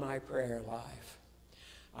deepen my prayer life.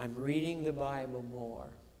 I'm reading the Bible more.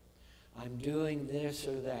 I'm doing this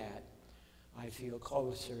or that. I feel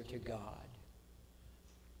closer to God.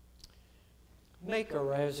 Make a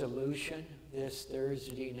resolution this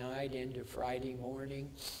Thursday night into Friday morning.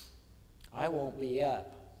 I won't be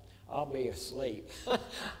up. I'll be asleep.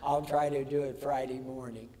 I'll try to do it Friday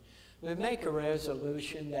morning. But make a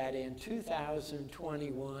resolution that in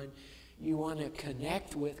 2021, you want to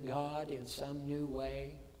connect with God in some new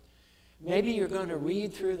way. Maybe you're going to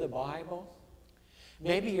read through the Bible.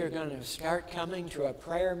 Maybe you're going to start coming to a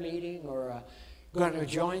prayer meeting or going to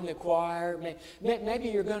join the choir. Maybe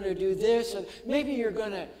you're going to do this. Maybe you're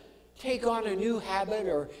going to take on a new habit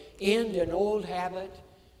or end an old habit.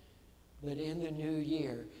 But in the new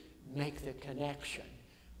year, make the connection.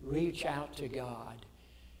 Reach out to God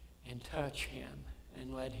and touch Him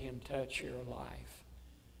and let Him touch your life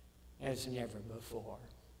as never before.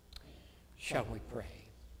 Shall we pray?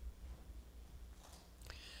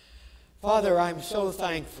 Father, I'm so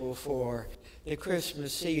thankful for the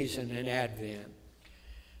Christmas season and Advent.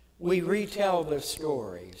 We retell the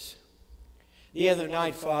stories. The other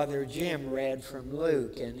night, Father Jim read from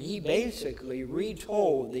Luke, and he basically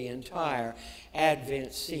retold the entire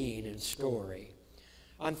Advent scene and story.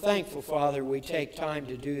 I'm thankful, Father, we take time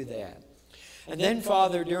to do that. And then,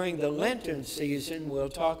 Father, during the Lenten season, we'll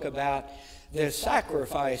talk about the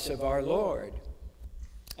sacrifice of our Lord.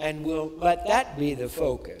 And we'll let that be the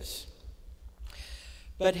focus.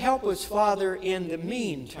 But help us, Father, in the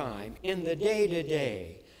meantime, in the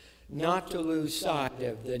day-to-day, not to lose sight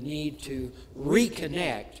of the need to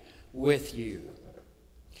reconnect with you.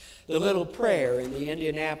 The little prayer in the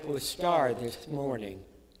Indianapolis Star this morning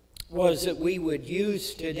was that we would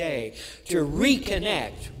use today to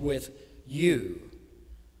reconnect with you.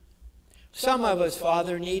 Some of us,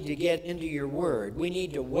 Father, need to get into your word. We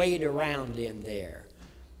need to wade around in there.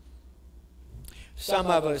 Some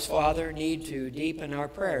of us, Father, need to deepen our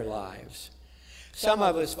prayer lives. Some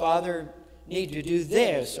of us, Father, need to do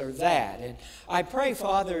this or that. And I pray,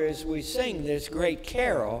 Father, as we sing this great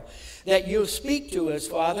carol, that you'll speak to us,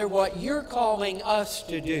 Father, what you're calling us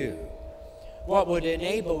to do, what would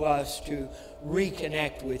enable us to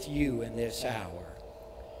reconnect with you in this hour.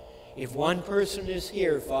 If one person is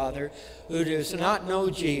here, Father, who does not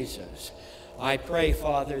know Jesus, I pray,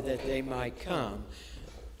 Father, that they might come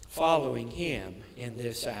following him in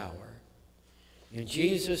this hour. In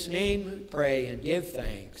Jesus' name we pray and give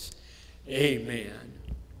thanks. Amen.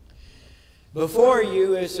 Before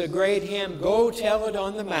you is the great hymn, Go Tell It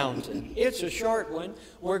on the Mountain. It's a short one.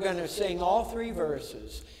 We're going to sing all 3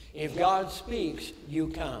 verses. If God speaks, you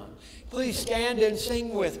come. Please stand and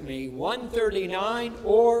sing with me, 139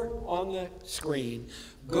 or on the screen.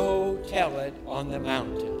 Go Tell It on the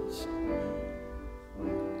Mountains.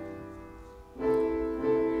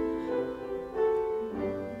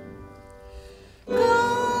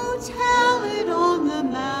 Go tell it on the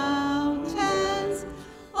mountains,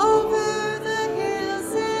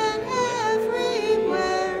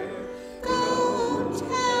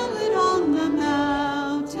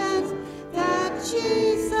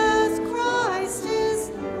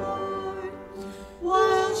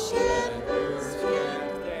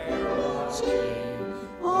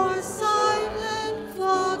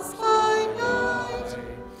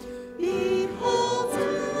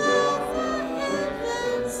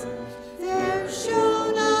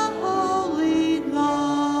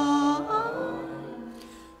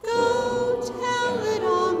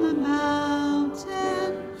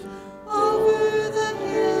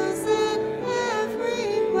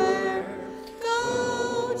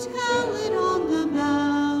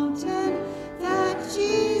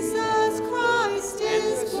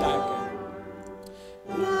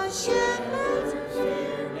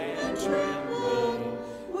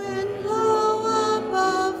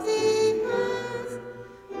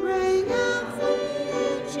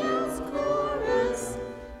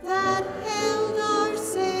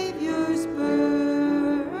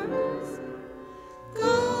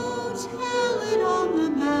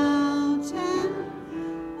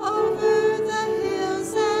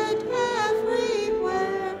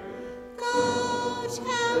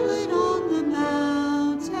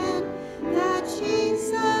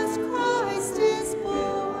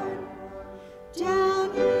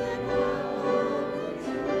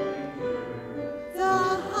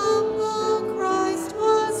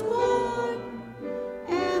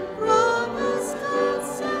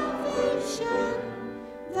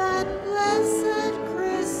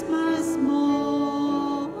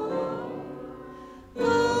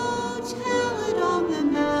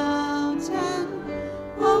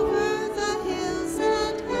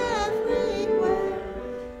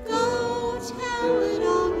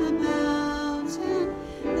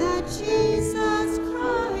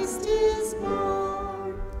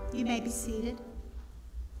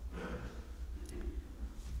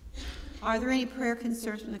 Are there any prayer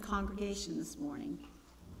concerns from the congregation this morning?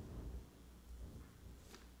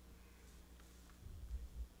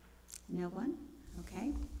 No one?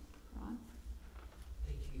 Okay. Ron?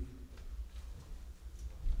 Thank you.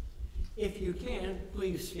 If you can,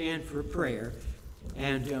 please stand for prayer,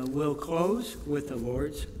 and we'll close with the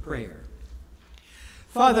Lord's Prayer.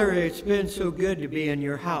 Father, it's been so good to be in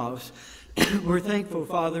your house. We're thankful,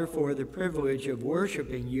 Father, for the privilege of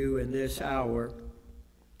worshiping you in this hour.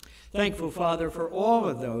 Thankful, Father, for all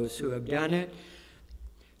of those who have done it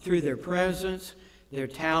through their presence, their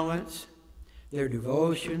talents, their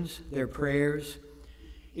devotions, their prayers.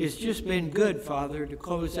 It's just been good, Father, to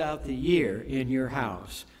close out the year in your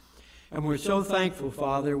house. And we're so thankful,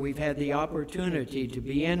 Father, we've had the opportunity to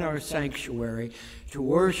be in our sanctuary to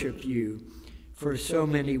worship you for so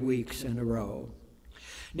many weeks in a row.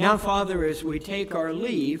 Now, Father, as we take our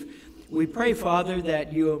leave, we pray, Father,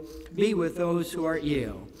 that you'll be with those who are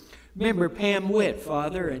ill. Remember Pam Witt,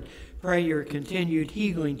 Father, and pray your continued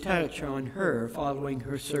healing touch on her following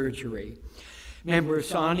her surgery. Remember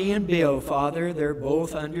Sonny and Bill, Father, they're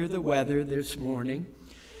both under the weather this morning.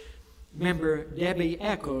 Remember Debbie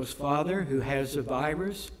Eccles, Father, who has the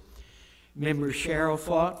virus. Remember Cheryl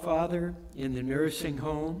Fought, Father, in the nursing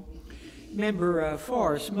home. Remember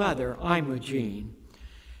Forrest's mother, Imogene.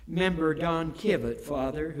 Remember Don Kivett,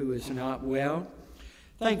 Father, who is not well.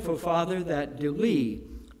 Thankful, Father, that DeLee,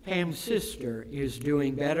 Pam's sister, is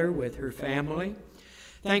doing better with her family.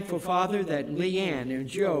 Thankful, Father, that Leanne and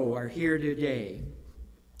Joe are here today.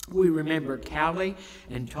 We remember Callie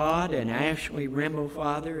and Todd and Ashley Rimmel,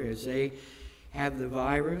 Father, as they have the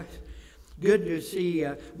virus. Good to see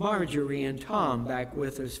Marjorie and Tom back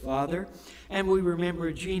with us, Father. And we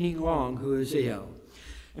remember Jeannie Long, who is ill.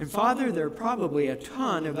 And Father, there are probably a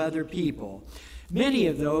ton of other people. Many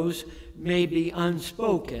of those may be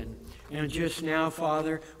unspoken. And just now,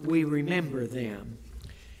 Father, we remember them.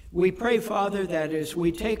 We pray, Father, that as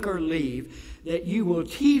we take our leave, that you will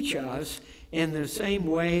teach us in the same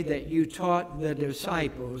way that you taught the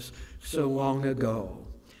disciples so long ago.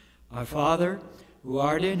 Our Father, who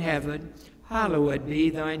art in heaven, hallowed be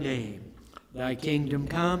thy name. Thy kingdom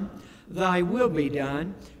come, thy will be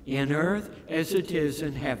done, in earth as it is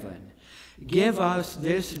in heaven. Give us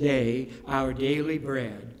this day our daily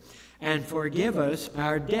bread, and forgive us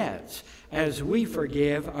our debts as we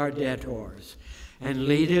forgive our debtors. And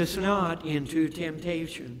lead us not into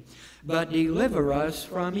temptation, but deliver us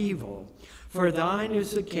from evil. For thine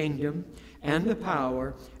is the kingdom, and the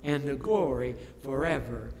power, and the glory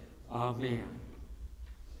forever. Amen.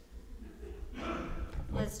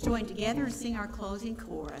 Let's join together and sing our closing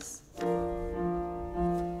chorus.